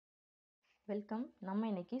Welcome. நம்ம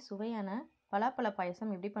இன்னைக்கு சுவையான பலாப்பழ பாயசம்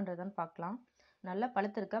எப்படி பண்ணுறதுன்னு பார்க்கலாம். நல்லா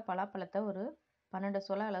பழுத்திருக்க பலாப்பழத்தை ஒரு 12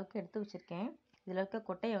 சொல அளவுக்கு எடுத்து வச்சுருக்கேன். இதில் இருக்க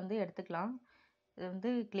கொட்டையை எடுத்துக்கலாம்.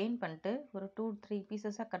 இது க்ளீன் பண்ணிட்டு ஒரு 2-3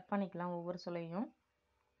 பீசஸாக கட் பண்ணிக்கலாம். ஒவ்வொரு சொலையும்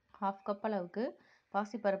 1/2 கப் அளவுக்கு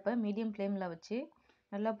பாசிப்பருப்பை மீடியம் ஃப்ளேமில் வச்சு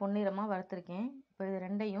நல்லா பொன்னிறமாக வறுத்துருக்கேன். இப்போ இது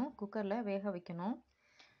ரெண்டையும் குக்கரில் வேக வைக்கணும்.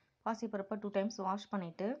 பாசிப்பருப்பை 2 டைம்ஸ் வாஷ்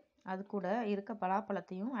பண்ணிவிட்டு அது கூட இருக்க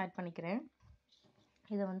பலாப்பழத்தையும் ஆட் பண்ணிக்கிறேன்.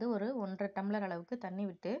 இதை ஒரு 1.5 டம்ளர் அளவுக்கு தண்ணி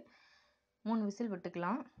விட்டு 3 விசில்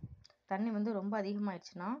விட்டுக்கலாம். தண்ணி ரொம்ப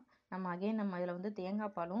அதிகமாகிடுச்சுன்னா நம்ம இதில்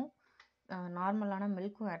தேங்காய் பாலும் நார்மலான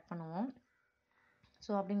மில்க்கும் ஆட் பண்ணுவோம்.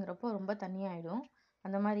 ஸோ அப்படிங்கிறப்போ ரொம்ப தண்ணியாகிடும்.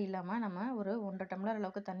 அந்த மாதிரி இல்லாமல் நம்ம ஒரு 1.5 டம்ளர்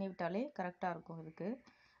அளவுக்கு தண்ணி விட்டாலே கரெக்டாக இருக்கும். இதுக்கு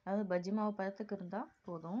அதாவது பஜ்ஜி மாவு பதத்துக்கு இருந்தால்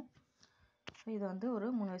போதும். ஸோ இதை ஒரு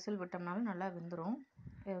 3 விசில் விட்டோம்னாலும் நல்லா வெந்துடும்.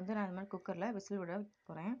 இதை நான் இது மாதிரி குக்கரில் விசில் விட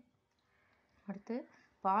போகிறேன். அடுத்து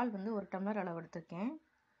பால் 1 டம்ளர் அளவு எடுத்திருக்கேன்.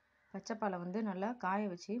 பச்சை பாலை நல்லா காய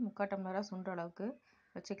வச்சு 3/4 டம்ளராக சுண்டுற அளவுக்கு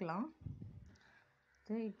வச்சுக்கலாம்.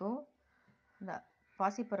 இப்போது இந்த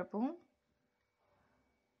பாசிப்பருப்பும்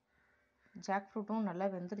ஜாக் ஃப்ரூட்டும் நல்லா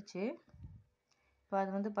வெந்துருச்சு. இப்போ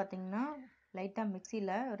அது பார்த்திங்கன்னா லைட்டாக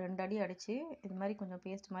மிக்சியில் 2 அடி அடித்து இது மாதிரி கொஞ்சம்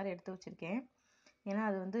பேஸ்ட் மாதிரி எடுத்து வச்சுருக்கேன். ஏன்னா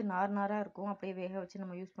அது நார் நாராக இருக்கும். அப்படியே வேக வச்சு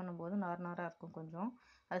நம்ம யூஸ் பண்ணும்போது நார் நாராக இருக்கும். கொஞ்சம்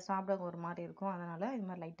அது சாப்பிட ஒரு மாதிரி இருக்கும். அதனால் இது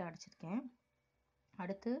மாதிரி லைட்டாக அடிச்சிருக்கேன்.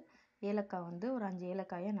 அடுத்து ஏலக்காய் ஒரு 5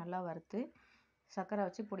 ஏலக்காயை நல்லா வறுத்து சர்க்கரை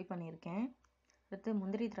வச்சு பொடி பண்ணியிருக்கேன். அடுத்து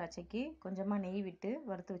முந்திரி திராட்சைக்கு கொஞ்சமாக நெய் விட்டு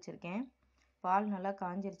வறுத்து வச்சுருக்கேன். பால் நல்லா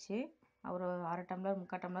காஞ்சிருச்சு. ஒரு 1/2 டம்ளர்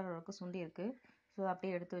 3/4 டம்ளர் அளவுக்கு சுண்டி இருக்குது. ஸோ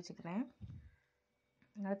அப்படியே எடுத்து வச்சுக்கிறேன்.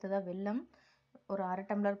 அடுத்ததாக வெல்லம் ஒரு 1/2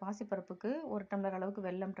 டம்ளர் பாசிப்பருப்புக்கு 1 டம்ளர் அளவுக்கு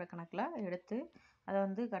வெல்லம்ன்ற கணக்கில் எடுத்து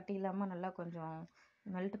அதை கட்டி இல்லாமல் நல்லா கொஞ்சம்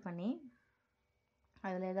மெல்ட் பண்ணி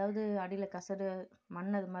அதில் ஏதாவது அடியில் கசடு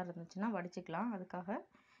மண் அது மாதிரி இருந்துச்சுன்னா வடிச்சிக்கலாம். அதுக்காக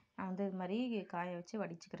நான் இது மாதிரி காய வச்சு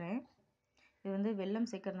வடிச்சுக்கிறேன். இது வெல்லம்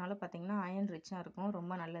சேர்க்கறதுனால பார்த்திங்கன்னா அயன் ரிச்சாக இருக்கும்.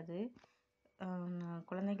 ரொம்ப நல்லது.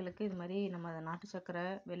 குழந்தைங்களுக்கு இது மாதிரி நம்ம நாட்டு சர்க்கரை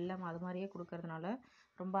வெல்லம் அது மாதிரியே கொடுக்கறதுனால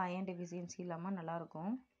ரொம்ப அயன் டெஃபிஷியன்சி இல்லாமல்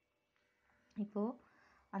நல்லாயிருக்கும். இப்போது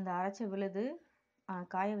அந்த அரைச்ச விழுது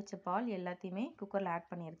காய வச்ச பால் எல்லாத்தையுமே குக்கரில்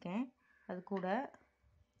ஆட் பண்ணியிருக்கேன். அது கூட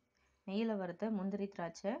நெய்யில் வறுத்த முந்திரி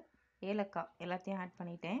திராட்சை ஏலக்காய் எல்லாத்தையும் ஆட்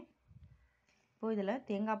பண்ணிட்டேன். இப்போது இதில்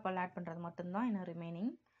தேங்காய் பால் ஆட் பண்ணுறது மட்டும்தான் இன்னும்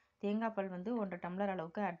ரிமைனிங். தேங்காய் பால் 1.5 டம்ளர்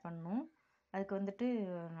அளவுக்கு ஆட் பண்ணணும். அதுக்கு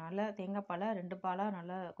நல்லா தேங்காய் பாலை 2 பாலாக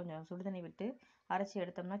நல்லா கொஞ்சம் சுடுதண்ணி விட்டு அரைச்சி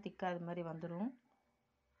எடுத்தோம்னா திக்காக அது மாதிரி வந்துடும்.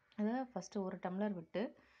 அதை ஃபஸ்ட்டு 1 டம்ளர் விட்டு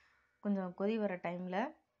கொஞ்சம் கொதி வர டைமில்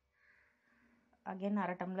அகைன்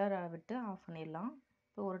 1/2 டம்ளர் விட்டு ஆஃப் பண்ணிடலாம்.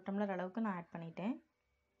 இப்போ 1 டம்ளர் அளவுக்கு நான் ஆட் பண்ணிட்டேன்.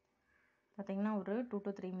 பார்த்திங்கன்னா ஒரு 2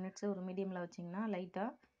 to 3 மினிட்ஸு ஒரு மீடியமில் வச்சிங்கன்னா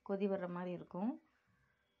லைட்டாக கொதி வர்ற மாதிரி இருக்கும்.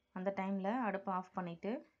 அந்த டைமில் அடுப்பை ஆஃப்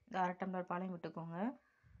பண்ணிவிட்டு இந்த 1/2 டம்ளர் பாலையும் விட்டுக்கோங்க.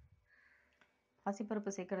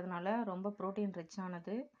 பாசிப்பருப்பு சேர்க்கறதுனால ரொம்ப ப்ரோட்டீன்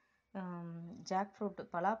ரிச்சானது. ஜாக் ஃப்ரூட்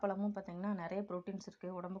பலாப்பழமும் பார்த்திங்கன்னா நிறைய ப்ரோட்டீன்ஸ்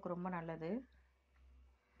இருக்குது. உடம்புக்கு ரொம்ப நல்லது.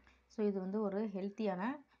 ஸோ இது ஒரு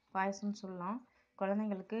ஹெல்த்தியான பாயசம்னு சொல்லலாம்.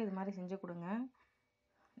 குழந்தைங்களுக்கு இது மாதிரி செஞ்சு கொடுங்க.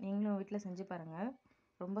 நீங்களும் வீட்டில் செஞ்சு பாருங்கள்.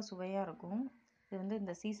 ரொம்ப சுவையாக இருக்கும். இது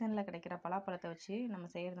இந்த சீசனில் கிடைக்கிற பலாப்பழத்தை வச்சு நம்ம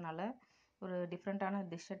செய்கிறதுனால ஒரு டிஃப்ரெண்ட்டான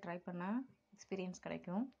டிஷ்ஷை ட்ரை பண்ண எக்ஸ்பீரியன்ஸ்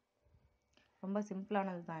கிடைக்கும். ரொம்ப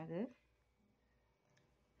சிம்பிளானது தான் இது.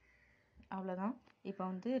 அவ்வளோதான். இப்போ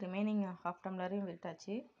ரிமைனிங் 1/2 டம்ளரையும்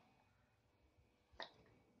விட்டாச்சு.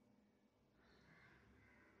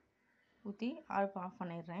 ஊற்றி அடுப்பு ஆஃப்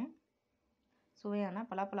பண்ணிடுறேன். சுவையான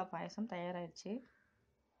பலாப்பழ பாயசம் தயாராகிடுச்சு.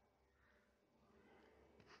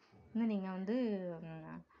 நீங்கள்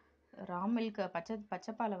ரா மில்க்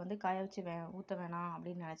பச்சைப்பாலை காய வச்சு ஊற்ற வேணாம்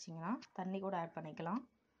அப்படின்னு நினச்சிங்கன்னா தண்ணி கூட ஆட் பண்ணிக்கலாம்.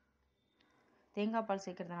 தேங்காய் பால்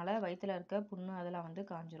சேர்க்கறதுனால வயிற்றில் இருக்க புண்ணு அதெல்லாம்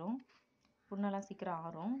காஞ்சிரும். புண்ணெல்லாம் சீக்கிரம்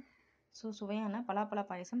ஆறும். ஸோ சுவையான பலாப்பழ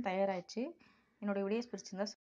பாயசம் தயாராகிடுச்சு. என்னோடய வீடியோஸ் பிடிச்சிருந்தா